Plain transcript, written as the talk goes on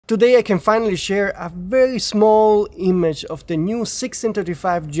Today I can finally share a very small image of the new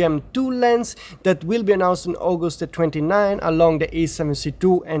 1635 Gem 2 lens that will be announced on August the 29 along the A7C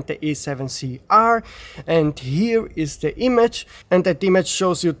II and the A7CR. And here is the image, and that image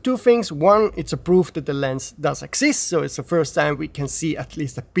shows you two things. One, it's a proof that the lens does exist, so it's the first time we can see at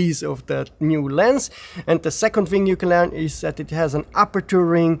least a piece of the new lens. And the second thing you can learn is that it has an aperture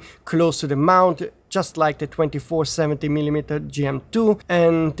ring close to the mount, just like the 24-70mm GM2,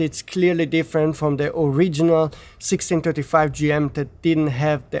 and it's clearly different from the original 1635 GM that didn't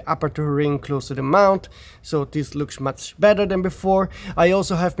have the aperture ring close to the mount, so this looks much better than before. I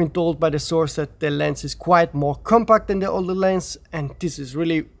also have been told by the source that the lens is quite more compact than the older lens, and this is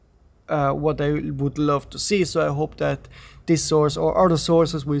really what I would love to see, so I hope that this source or other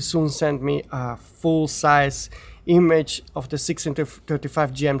sources will soon send me a full-size image of the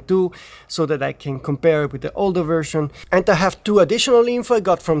 1635 GM2 so that I can compare it with the older version. And I have two additional info I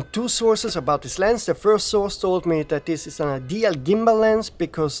got from two sources about this lens. The first source told me that this is an ideal gimbal lens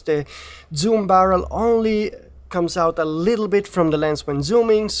because the zoom barrel only comes out a little bit from the lens when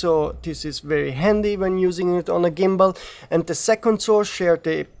zooming, so this is very handy when using it on a gimbal. And the second source shared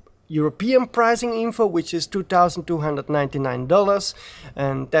the European pricing info, which is $2,299,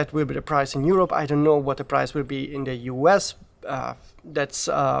 and that will be the price in Europe. I don't know what the price will be in the US. That's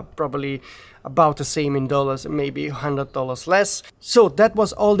probably about the same in dollars, maybe $100 less. So that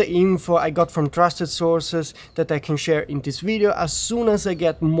was all the info I got from trusted sources that I can share in this video. As soon as I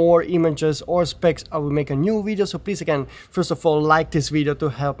get more images or specs, I will make a new video. So please, again, first of all, like this video to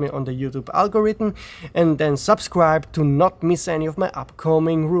help me on the YouTube algorithm, and then subscribe to not miss any of my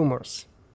upcoming rumors.